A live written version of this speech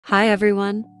Hi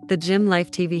everyone, the Gym Life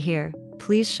TV here.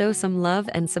 Please show some love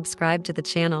and subscribe to the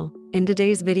channel. In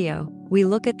today's video, we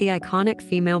look at the iconic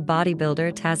female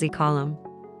bodybuilder Tazzie Colomb.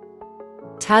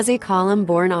 Tazzie Colomb,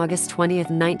 born August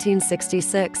 20th,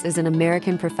 1966, is an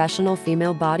American professional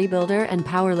female bodybuilder and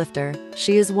powerlifter.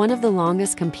 She is one of the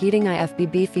longest competing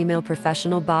IFBB female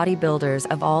professional bodybuilders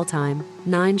of all time.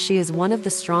 She is one of the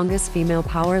strongest female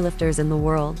powerlifters in the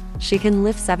world. She can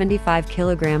lift 75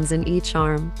 kilograms in each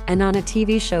arm, and on a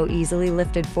TV show easily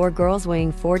lifted 4 girls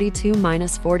weighing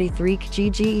 42-43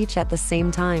 kg each at the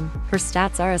same time. Her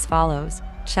stats are as follows: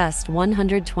 chest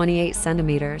 128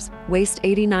 centimeters, waist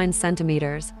 89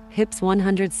 centimeters, hips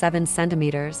 107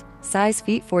 centimeters, size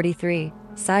feet 43,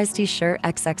 size t-shirt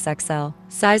XXXL,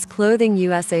 size clothing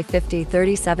USA 50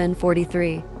 37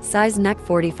 43, size neck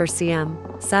 44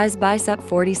 cm, size bicep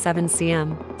 47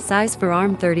 cm, size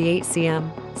forearm 38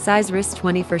 cm, size wrist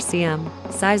 24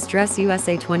 cm, size dress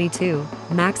USA 22,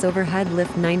 max overhead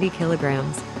lift 90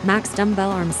 kilograms, max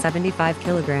dumbbell arm 75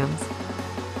 kilograms.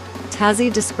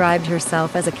 Tazzie described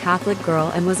herself as a Catholic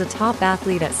girl and was a top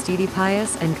athlete at Stidi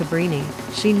Pius and Cabrini.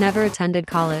 She never attended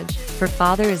college. Her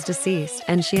father is deceased,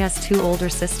 and she has 2 older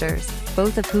sisters,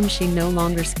 both of whom she no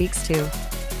longer speaks to.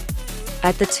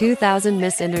 At the 2000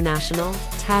 Miss International,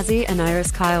 Tazzie and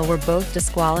Iris Kyle were both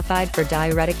disqualified for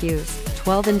diuretic use.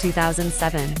 12 in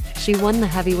 2007, she won the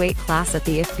heavyweight class at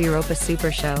the IFBB Europa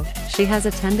Super Show. She has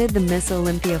attended the Miss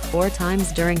Olympia 4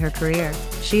 times during her career.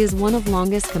 She is one of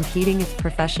longest competing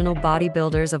professional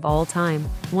bodybuilders of all time.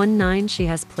 She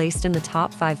has placed in the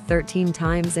top 5 13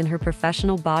 times in her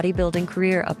professional bodybuilding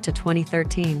career up to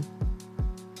 2013.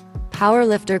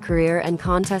 Powerlifter career and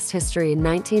contest history: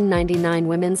 1999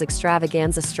 Women's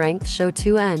Extravaganza Strength Show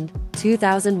 2 end,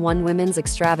 2001 Women's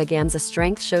Extravaganza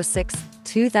Strength Show 6,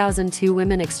 2002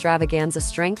 Women Extravaganza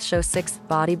Strength Show 6.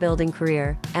 Bodybuilding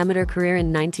career, amateur career: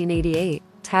 in 1988,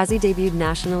 Tazzie debuted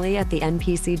nationally at the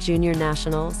NPC Junior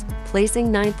Nationals,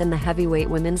 placing 9th in the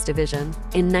heavyweight women's division.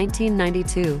 In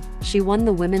 1992, she won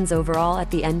the women's overall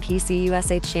at the NPC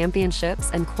USA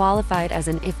Championships and qualified as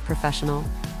an IF professional.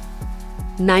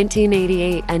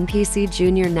 1988 NPC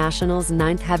Junior Nationals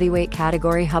 9th Heavyweight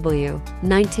Category W,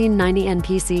 1990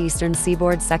 NPC Eastern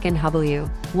Seaboard 2nd W,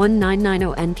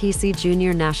 1990 NPC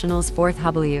Junior Nationals 4th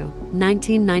W,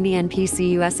 1990 NPC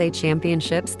USA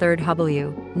Championships 3rd W,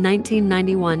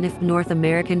 1991 IF North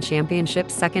American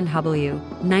Championships 2nd W,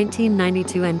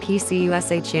 1992 NPC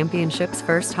USA Championships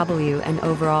 1st W, and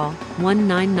overall,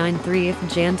 1993 IF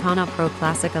Jantana Pro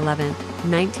Classic 11th,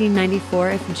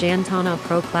 1994 IF Jantana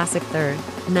Pro Classic 3rd,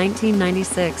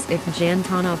 1996 IF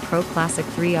Jantana Pro Classic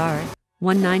 3R,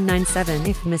 1997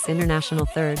 IF Miss International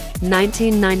 3rd,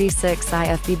 1996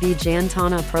 IFBB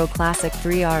Jantana Pro Classic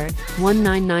 3R,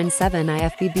 1997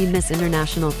 IFBB Miss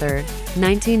International 3rd,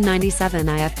 1997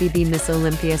 IFBB Miss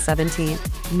Olympia 17th,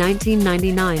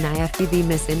 1999 IFBB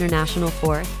Miss International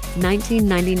 4th,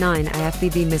 1999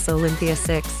 IFBB Miss Olympia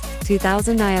 6th,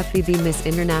 2000 IFBB Miss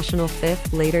International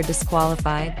 5th, later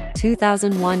disqualified,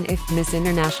 2001 IF Miss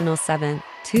International 7th,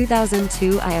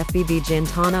 2002 IFBB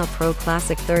Jantana Pro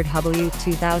Classic 3rd W,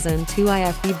 2002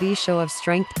 IFBB Show of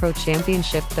Strength Pro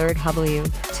Championship 3rd W,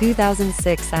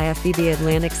 2006 IFBB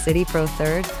Atlantic City Pro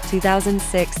 3rd,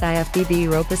 2006 IFBB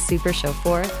Europa Super Show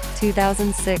 4th,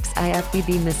 2006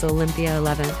 IFBB Miss Olympia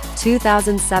 11th,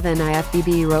 2007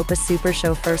 IFBB Europa Super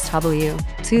Show 1st W,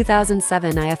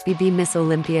 2007 IFBB Miss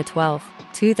Olympia 12th,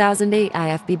 2008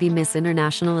 IFBB Miss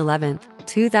International 11th,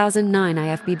 2009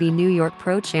 IFBB New York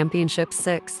Pro Championship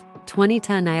 6th,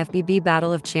 2010 IFBB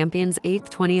Battle of Champions 8th,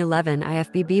 2011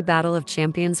 IFBB Battle of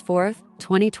Champions 4th,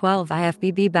 2012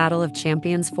 IFBB Battle of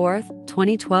Champions 4th,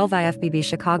 2012 IFBB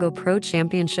Chicago Pro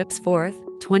Championships 4th,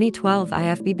 2012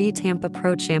 IFBB Tampa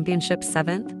Pro Championship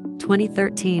 7th,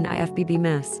 2013 IFBB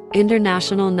Miss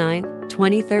International 9th,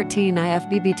 2013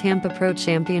 IFBB Tampa Pro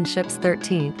Championships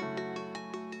 13th,